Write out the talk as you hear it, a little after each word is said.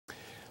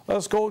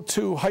Let's go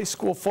to high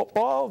school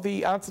football.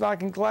 The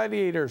Ontonagon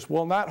Gladiators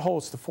will not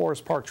host the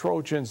Forest Park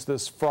Trojans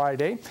this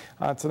Friday.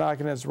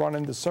 Ontonagon has run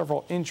into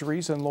several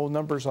injuries and low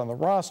numbers on the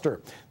roster.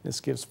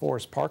 This gives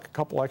Forest Park a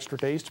couple extra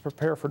days to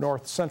prepare for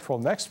North Central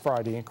next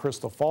Friday in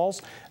Crystal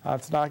Falls.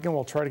 Ontonagon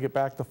will try to get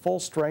back to full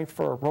strength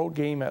for a road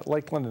game at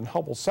Lakeland and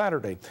Hubble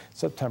Saturday,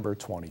 September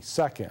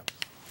 22nd.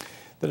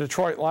 The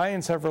Detroit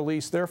Lions have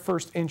released their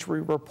first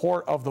injury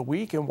report of the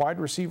week, and wide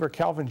receiver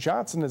Calvin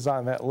Johnson is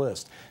on that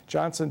list.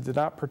 Johnson did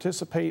not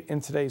participate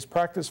in today's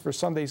practice for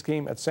Sunday's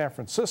game at San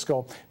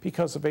Francisco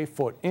because of a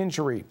foot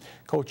injury.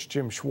 Coach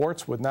Jim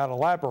Schwartz would not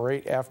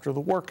elaborate after the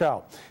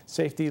workout.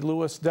 Safety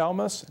Louis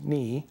Delmas,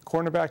 knee,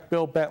 cornerback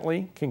Bill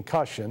Bentley,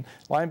 concussion,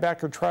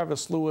 linebacker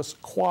Travis Lewis,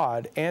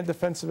 quad, and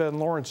defensive end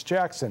Lawrence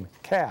Jackson,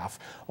 calf,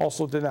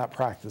 also did not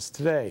practice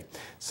today.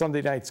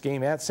 Sunday night's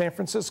game at San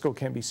Francisco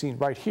can be seen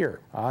right here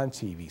on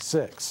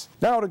TV6.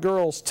 Now to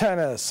girls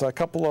tennis. A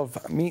couple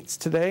of meets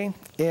today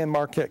in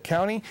Marquette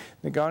County.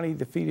 Negaunee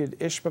defeated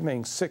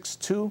Ishpeming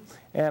 6-2,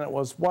 and it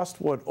was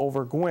Westwood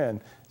over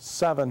Gwynn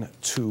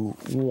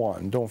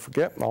 7-1. Don't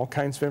forget, all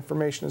kinds of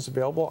information is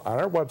available on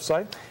our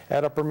website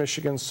at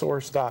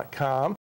uppermichigansource.com.